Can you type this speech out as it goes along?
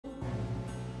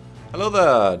Hello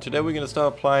there! Today we're gonna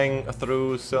start playing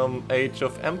through some Age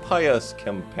of Empires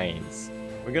campaigns.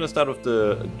 We're gonna start with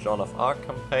the Joan of Arc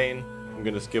campaign. I'm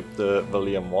gonna skip the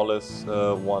William Wallace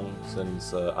one,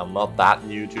 since I'm not that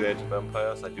new to Age of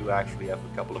Empires. I do actually have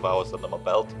a couple of hours under my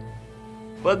belt,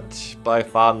 but by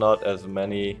far not as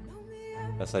many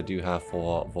as I do have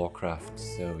for Warcraft.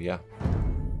 So yeah,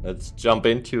 let's jump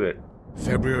into it.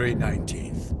 February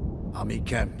 19th, Army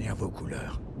Camp near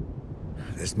Vaucouleurs.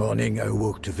 This morning I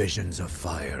woke to visions of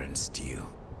fire and steel.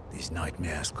 These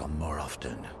nightmares come more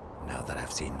often, now that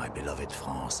I've seen my beloved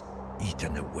France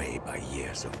eaten away by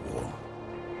years of war.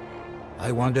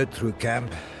 I wandered through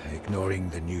camp, ignoring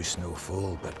the new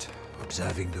snowfall, but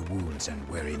observing the wounds and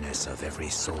weariness of every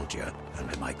soldier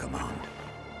under my command.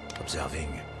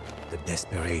 Observing the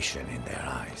desperation in their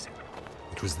eyes.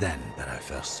 It was then that I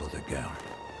first saw the girl.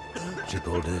 She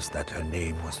told us that her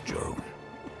name was Joan.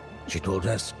 She told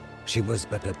us she was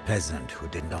but a peasant who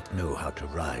did not know how to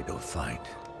ride or fight.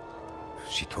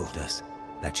 She told us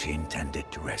that she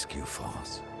intended to rescue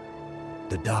France.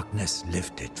 The darkness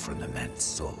lifted from the men's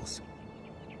souls.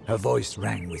 Her voice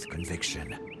rang with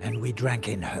conviction, and we drank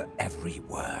in her every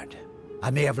word. I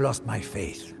may have lost my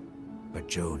faith, but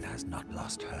Joan has not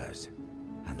lost hers,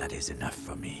 and that is enough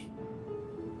for me.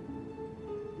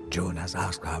 Joan has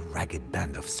asked our ragged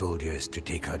band of soldiers to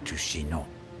take her to Chinon,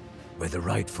 where the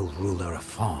rightful ruler of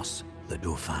France, the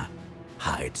Dauphin,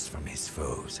 hides from his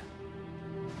foes.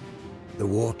 The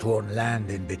war-torn land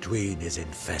in between is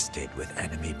infested with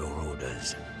enemy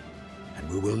marauders, and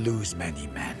we will lose many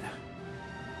men.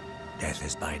 Death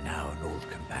is by now an old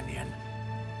companion,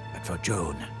 but for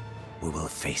Joan, we will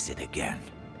face it again.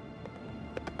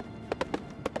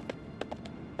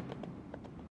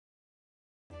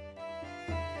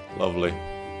 Lovely.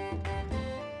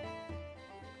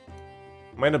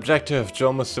 Main objective: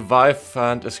 Joan must survive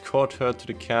and escort her to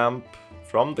the camp,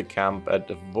 from the camp at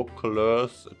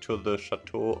Vaucouleurs to the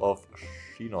chateau of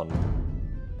Chinon.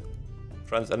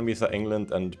 France's enemies are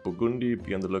England and Burgundy.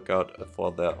 Be on the lookout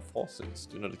for their forces.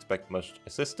 Do not expect much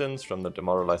assistance from the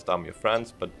demoralized army of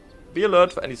France, but be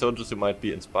alert for any soldiers who might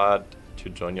be inspired to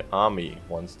join your army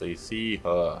once they see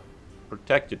her.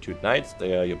 Protect your two knights,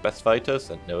 they are your best fighters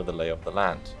and know the lay of the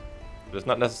land. It is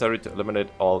not necessary to eliminate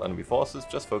all enemy forces,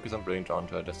 just focus on bringing Joan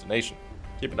to her destination.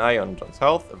 Keep an eye on Joan's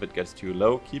health. If it gets too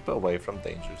low, keep her away from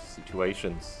dangerous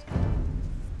situations.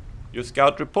 Your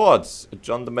scout reports: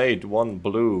 John the Maid, 1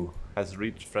 blue, has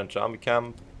reached French army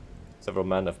camp. Several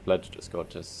men have pledged to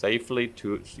escort her safely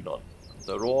to Chinon.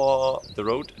 The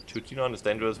road to Chinon is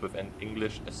dangerous, with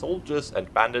English soldiers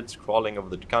and bandits crawling over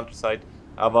the countryside.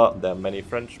 However, there are many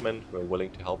Frenchmen who are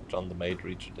willing to help John the Maid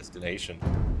reach her destination.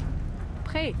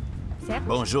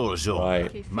 Bonjour, Joan.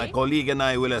 Right. My colleague and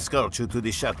I will escort you to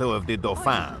the chateau of the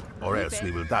Dauphin, or else we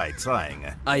will die trying.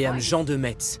 I am Jean de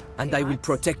Metz, and I will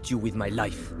protect you with my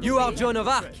life. You are Joan of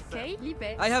Arc.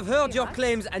 I have heard your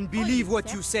claims and believe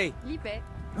what you say.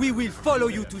 We will follow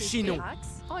you to Chinon.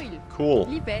 Cool.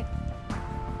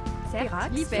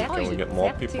 Can we get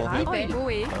more people here?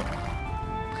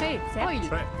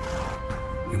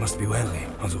 You must be wary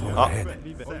on the road ahead.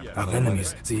 Our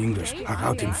enemies, the English, are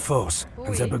out in force,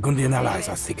 and their Burgundian allies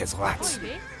are thick as rats.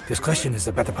 Discretion is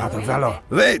the better part of valor.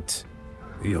 Wait!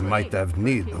 You might have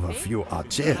need of a few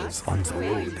archers on the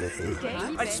road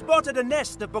ahead. I spotted a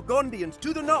nest of Burgundians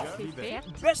to the north.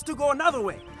 Best to go another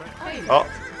way. Oh.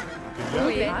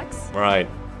 Right.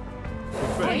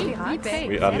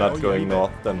 We are not going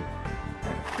north then.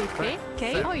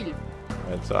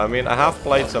 Right, so I mean, I have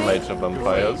played some Age of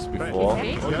Empires before.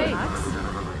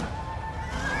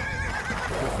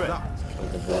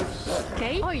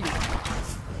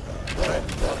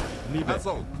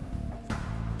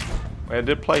 I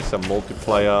did play some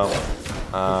multiplayer,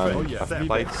 and I've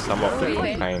played some of the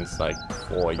campaigns like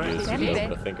 4 years ago,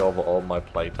 but I think overall my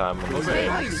playtime in this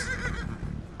game is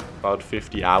about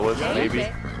 50 hours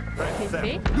maybe.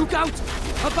 Look out!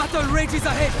 A battle rages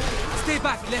ahead! Stay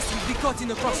back, lest we be caught in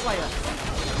the crossfire.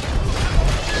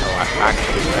 Oh, I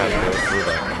actually can't go through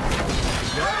that.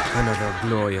 Another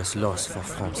glorious loss for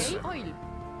France.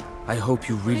 I hope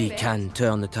you really can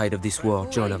turn the tide of this war,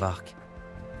 Joan of Arc.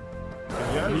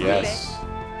 Yes.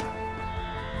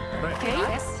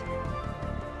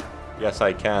 Yes,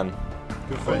 I can.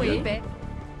 Good for you.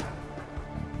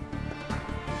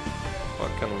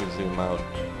 What can we zoom out?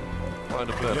 Quite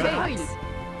a bit.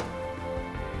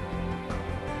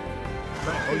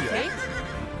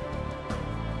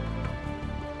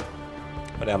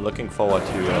 But I'm looking forward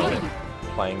to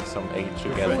playing some Age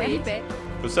again.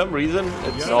 For some reason,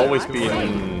 it's always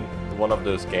been one of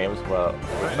those games where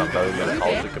I'm not very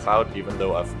nostalgic about, even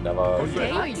though I've never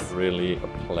really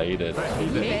played it.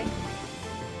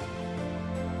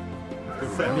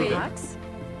 Liebe. Rax.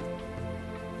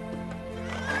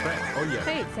 Prêt. Oh yeah.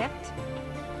 Prêt, certes.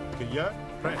 Cueilleur.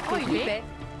 Prêt. Liebe.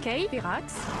 Kay,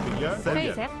 Rax. Cueilleur.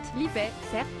 Prêt, certes. Liebe,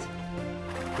 certes.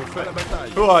 Que fait la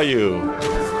bataille? Who are you?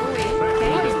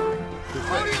 Kay.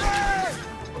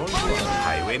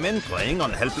 Highwaymen preying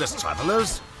on helpless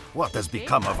travelers? What has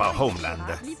become of our homeland?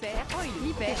 Libe, Rax.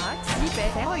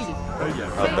 Libe, oil.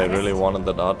 Oh, they really wanted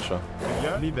that archer.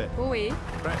 Cueilleur. Liebe. Oe.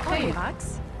 Prêt,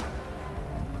 Rax.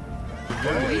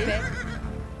 Cueilleur. Libe.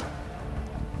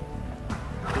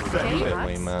 Wait,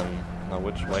 wait, man. Now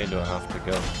which way do I have to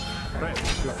go? Prêt.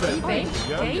 Que fait? Libe. Kay,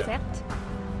 Cueilleur. certes.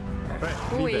 Prêt.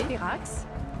 Oe. Liebe. Rax.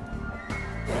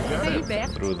 Cueilleur.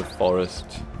 Libe. Through the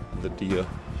forest, the deer.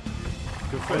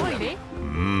 Que fait? Oile.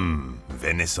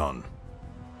 Venison.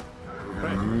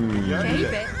 Prêt. Cueilleur. Kay,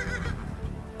 Liebe. Libe.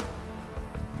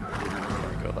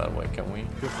 Can't go that way, can we?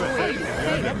 Que fait?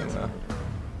 Cueilleur. No.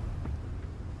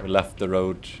 We left the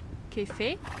road. Que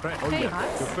fait? Prêt. Oh Kay, yeah.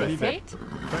 Rax. Que fait? Que Liebe. fait?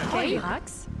 Prêt. Kay,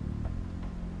 Rax.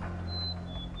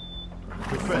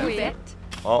 Que fait? Libe.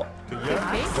 Oh, Cueilleur.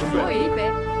 Oe. Libe.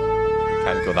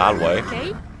 can't go that way.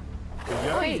 Kay.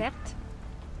 Cueilleur. Oe. Certes.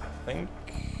 I think...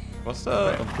 Was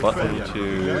there a button to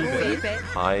Libe.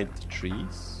 hide the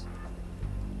trees?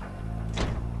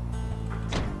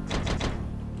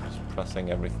 Just pressing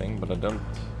everything, but I don't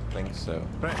think so.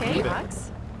 Prêt. Kay, Liebe.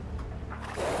 Rax.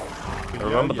 I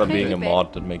remember there being a Liebe.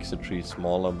 mod that makes the trees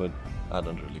smaller, but I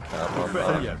don't really care about that.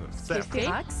 Cueilleur. Que Certes. fait?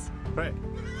 Rax. Prêt.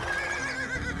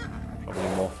 Probably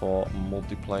more for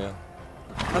multiplayer.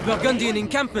 A Burgundian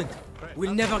encampment!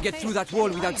 We'll never get through that wall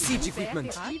without siege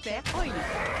equipment. Libe. Oil.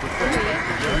 Que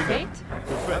fait?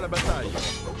 Que fait la bataille?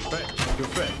 Prêt. Que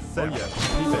fait? Certes.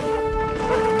 Liebe.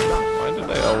 Why do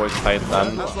they always hide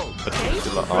that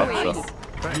particular archer?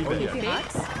 Prêt. Oh yeah. Que fait?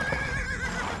 Rax.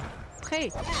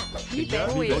 Prêt. Libe.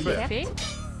 Oe. Que fait?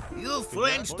 You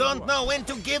French don't know when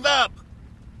to give up!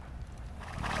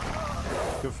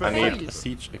 Que I fait? need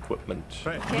siege equipment.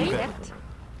 Prêt. Kay, Liebe. certes.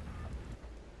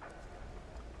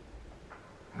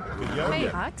 Cueilleur. Prêt,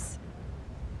 Liebe. Rax.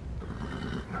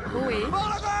 Oe.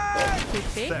 Que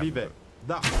fait? Liebe.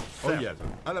 Da. Oh yeah.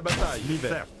 À la bataille. Liebe.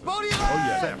 Certes. Oh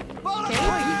yeah. Certes. Kay,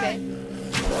 Libe.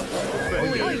 Fait.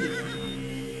 Oil.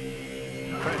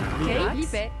 Prêt. Kay,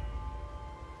 Libe.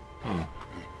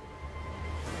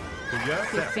 Cueilleur.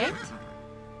 Que Certes. fait?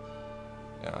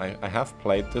 Yeah, I have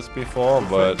played this before,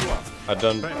 but I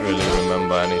don't really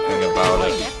remember anything about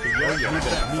it. Cueilleur.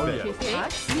 Liebe. Que Liebe. fait?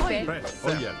 Rax. Libe. Prêt.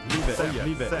 Oh yeah. Liebe. Oh yeah.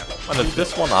 Liebe. Certes. And it's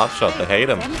this one archer, they hate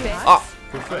him. Libe. Ah!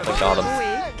 Que fait? I got him.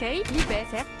 Oe. Kay, Libe,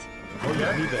 certes. Oh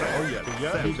yeah. Liebe. Oh yeah.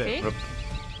 Cueilleur. Que Liebe. fait? Rip,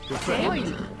 Que Kay, fait?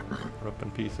 Oil. rip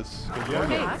in pieces. Cueilleur.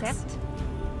 Kay, Liebe. certes.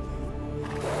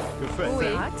 Que fait? Oe.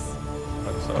 Certes. Rax.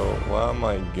 And so, where am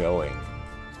I going?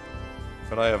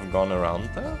 Could I have gone around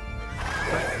there?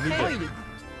 Prêt. Kay, Liebe. Oil.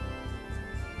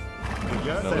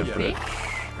 Cueilleur. Another Certes. bridge.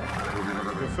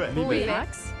 Que fait? Oe. Liebe.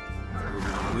 Rax.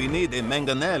 We need a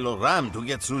mangonel or ram to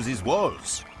get through these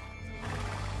walls.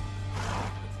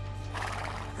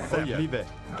 Oh yeah. Liebe.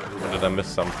 Or did I miss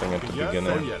something at the Yeah,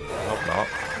 beginning? oh, yeah. Hope not.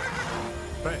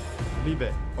 Prêt.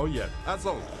 Liebe. Oh yeah.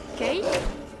 Assault. Kay,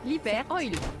 Libe,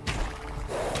 Oil.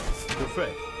 Que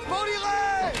fait?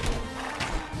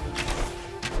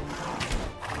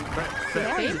 Prêt.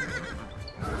 Certes. Kay,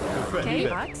 Que fait? Kay,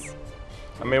 Liebe. Rax.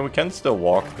 I mean, we can still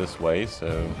walk this way, so...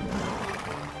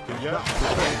 Cueilleur.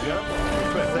 Cueilleur.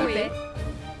 Que fait? Certes. Oe.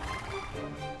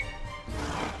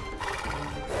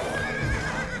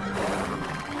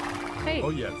 Prêt.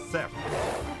 Oh yeah. Certes.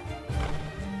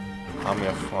 Army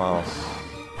of France.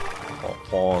 Or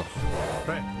France.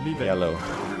 Prêt. Liebe. Yellow.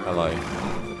 Ally.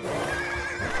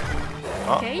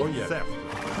 Ah, Kay, Oh yeah. Certes.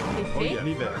 que Oh fait? yeah.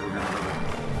 Liebe.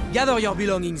 Gather your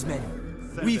belongings, men.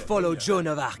 We follow Joan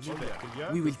of Arc.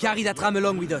 Cueilleur. We will carry that ram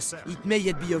along with us. It may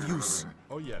yet be of use.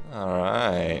 Oh yeah.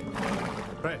 alright.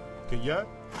 Prêt. Cueilleur.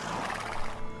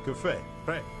 Que fait?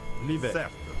 Prêt. Liebe.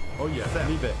 Certes. Oh yeah. Certes.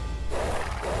 Liebe.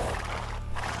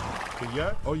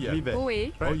 Cueilleur. Oh yeah. Liebe.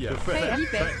 Oe. Oh yeah. Que fait? Prêt. Libe.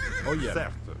 Prêt. Oh yeah.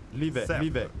 Certes. Liebe.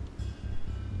 Liebe.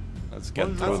 Let's get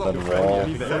through Assault. that Que fait? wall.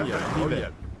 Liebe. Oh yeah.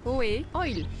 Liebe. Oe.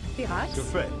 Oil. Rax. Que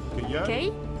fait? Cueilleur.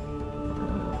 Kay,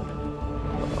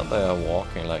 Oh, they are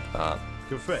walking like that.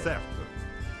 Que fait? Certes.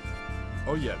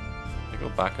 Oh yeah. They go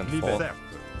back and Liebe. forth. Certes.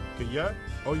 Cueilleur.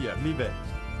 Oh yeah. Liebe.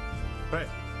 Prêt.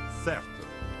 Certes.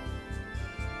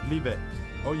 Liebe.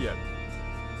 Oh yeah.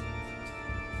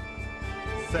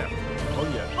 Certes. Oh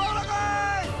yeah.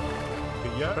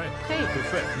 Cueilleur. Prêt. Prêt. Que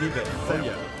fait? Liebe. Oh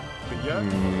yeah. Cueilleur.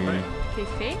 Prêt. que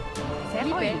fait?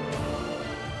 Libe.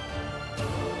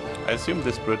 I assume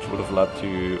this bridge would have led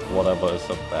to whatever is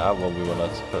up there where we were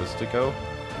not supposed to go.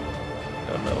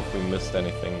 I don't know if we missed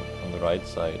anything on the right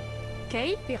side.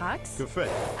 Ok, Verax. Que fait?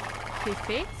 C'est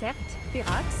fait, certes.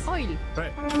 Verax. Oil. Prêt.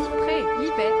 Prêt,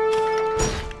 libé.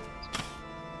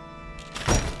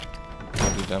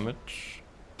 Heavy damage.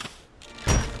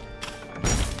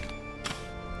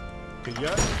 Que y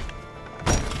a?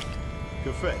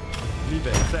 Que fait?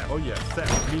 Libé, certes. Oh yeah,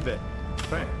 certes, libé.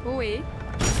 Prêt. Oui.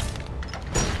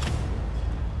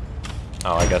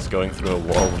 Oh, I guess going through a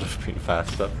wall would have been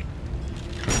faster.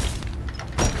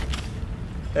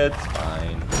 It's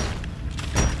fine.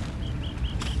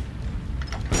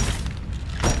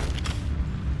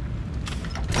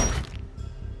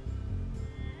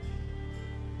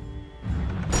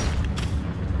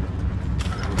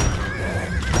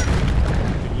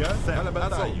 Que y a? Certes. À la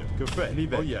bataille. Que fait?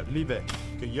 Libé. Oh yeah, libé.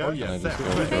 Que y a? Oh yeah, certes. Que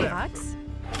fait? Verax.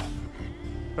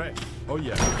 Prêt. Oh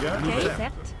yeah, que y a? Ok, Libé.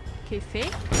 certes. Que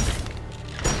fait?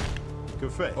 Que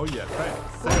fait? Oh yeah, prêt.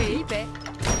 Certes. Oui, libé.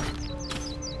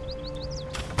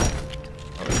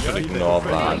 We should ignore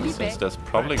that, since there's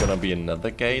probably gonna be another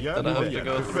gate that I have to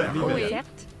go through. Oui,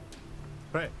 certes.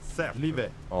 Prêt. Certes, libé.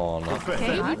 Oh no. Que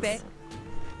fait? Ok, libé.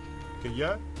 Que y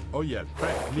a? Oh yeah,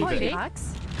 prêt. Oui, Libé.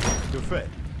 Verax. Que fait?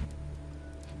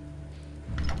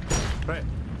 Prêt.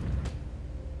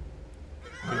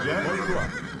 Que y a? Bonjour.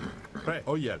 Prêt.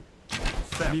 Oh yeah.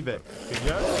 Certes. Libé. Que y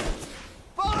a?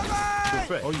 Que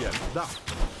fait? Oh yeah. Da.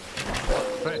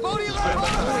 Prêt. Que fait?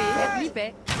 Oui,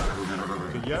 libé.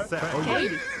 Que y a? Certes. Oh yeah.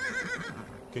 Ok.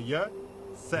 Que y a?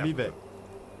 Certes. Libé.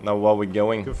 Now where are we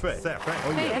going? Que fait? Certes. Prêt.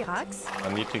 Oh Prêt, yeah. Verax.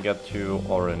 I need to get to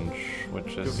orange,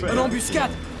 which is... An embuscade!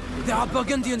 There are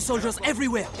Burgundian soldiers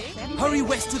everywhere! Hurry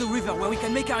west to the river where we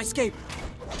can make our escape!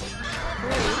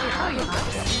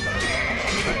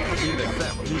 Libé.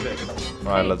 Certes. Libé.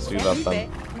 Alright, let's do that then.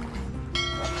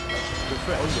 Que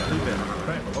fait? Oh yeah. Libé.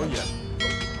 Prêt. Oh yeah.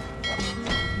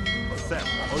 Certes.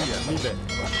 Oh yeah. Libé.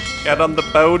 Get on the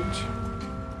boat!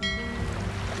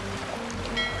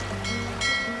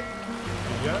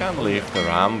 Que y a? Can't leave the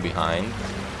ram behind.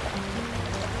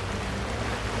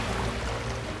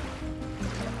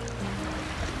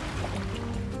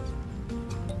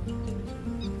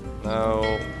 No,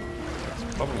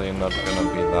 it's probably not gonna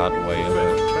be that way, is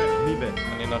it? Prêt. Libé.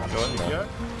 Can you not go in Que y there? a?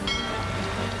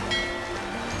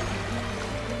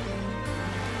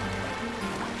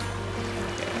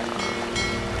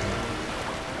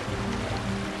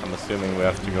 I'm assuming we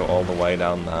have to go all the way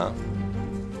down there.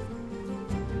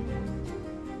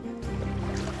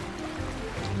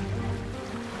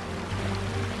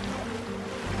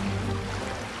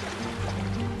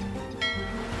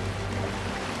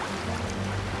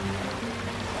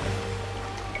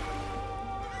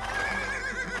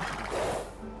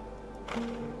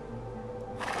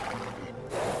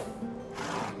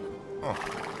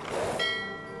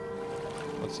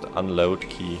 What's the unload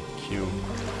key? Q.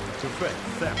 Que fait?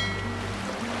 Certes.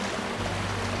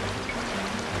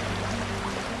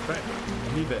 Prêt.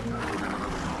 Libé.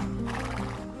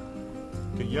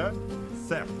 Que y a?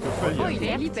 Certes. Que fait? Oh, il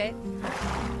est libé.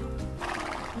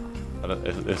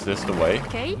 Is this the way?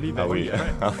 Ok. Libé. Are we,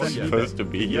 are we supposed to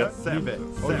be here? Libé. Certes.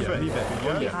 Libé. Que y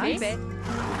a? Libé.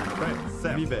 Prêt.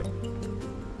 Certes. Libé.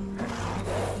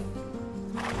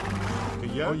 Que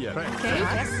y a? Prêt. Ok,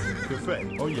 certes. Que fait?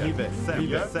 Oh yeah. Libé. Certes.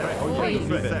 Libé. Certes. Oh yeah. Oui. Que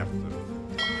fait? Certes.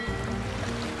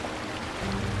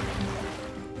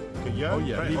 Que y a? Oh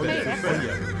yeah. Libé. Ok, Que fait?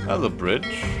 certes. Oh, the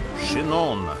bridge.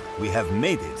 Chinon, we have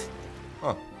made it.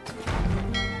 Huh.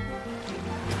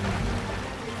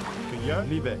 Que y a?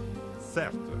 Libé.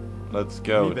 Certes. Let's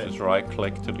go. Libé. Just right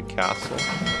click to the castle.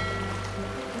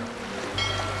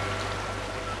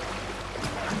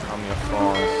 Come your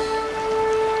France.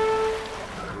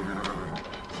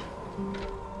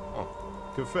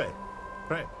 Que fait?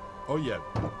 Prêt. Oh yeah.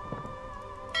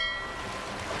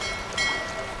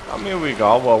 Here we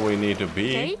go where we need to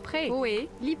be. Ok, prêt. Oui,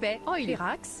 libé. Oh, il est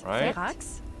Verax. Right.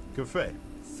 Verax. Que fait?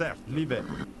 Certes. Libé.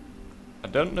 I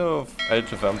don't know if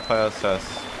Age of Empires has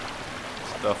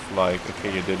stuff like,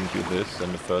 okay, you didn't do this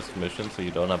in the first mission, so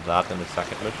you don't have that in the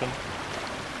second mission.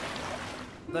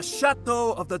 The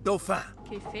Chateau of the Dauphin!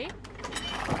 Que fait?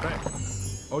 Prêt.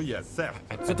 Oh yeah. Certes.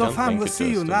 I The don't Dauphin think will it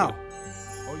see does, you does now. it?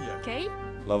 Oh yeah. Ok.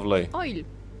 Lovely. Oil.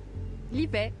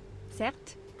 Libé.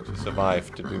 Certes. We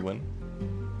survived. Did we win?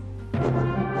 You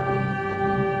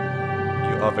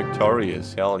are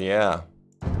victorious. Hell yeah.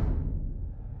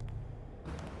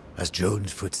 As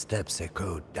Joan's footsteps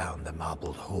echoed down the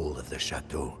marbled hall of the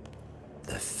chateau,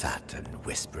 the fat and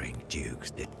whispering dukes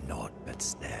did naught but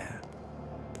stare.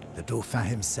 The Dauphin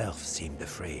himself seemed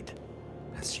afraid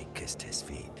as she kissed his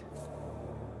feet.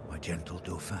 "My gentle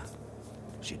Dauphin,"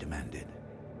 she demanded.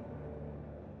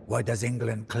 "Why does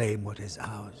England claim what is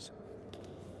ours?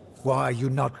 Why are you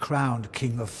not crowned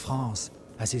King of France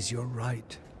as is your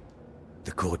right.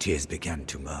 The courtiers began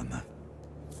to murmur.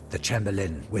 The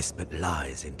Chamberlain whispered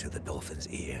lies into the Dauphin's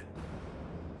ear.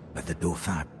 But the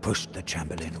Dauphin pushed the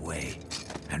Chamberlain away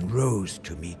and rose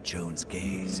to meet Joan's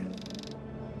gaze.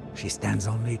 She stands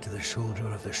only to the shoulder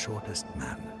of the shortest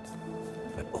man,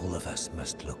 but all of us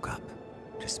must look up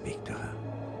to speak to her.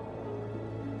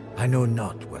 I know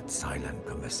not what silent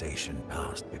conversation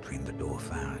passed between the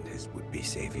Dauphin and his would-be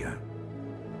savior,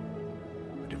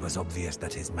 but it was obvious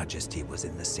that His Majesty was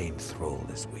in the same thrall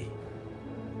as we.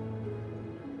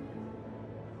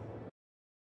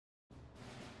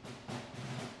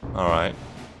 Alright.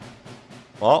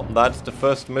 Well, that's the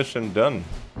first mission done.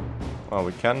 Well,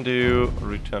 we can do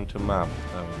return to map.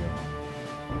 There we go.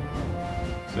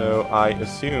 So I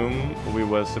assume we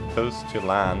were supposed to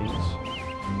land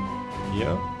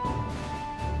here.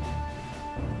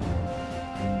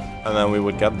 And then we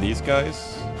would get these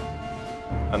guys.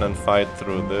 And then fight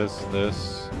through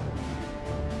this.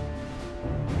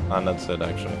 And that's it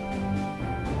actually.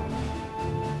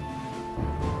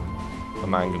 The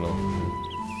mangonel.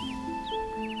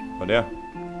 But yeah,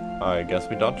 I guess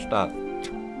we dodged that.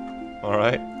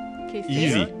 Alright.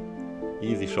 Easy.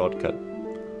 Easy shortcut.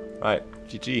 Alright,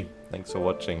 GG. Thanks for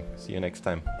watching. See you next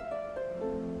time.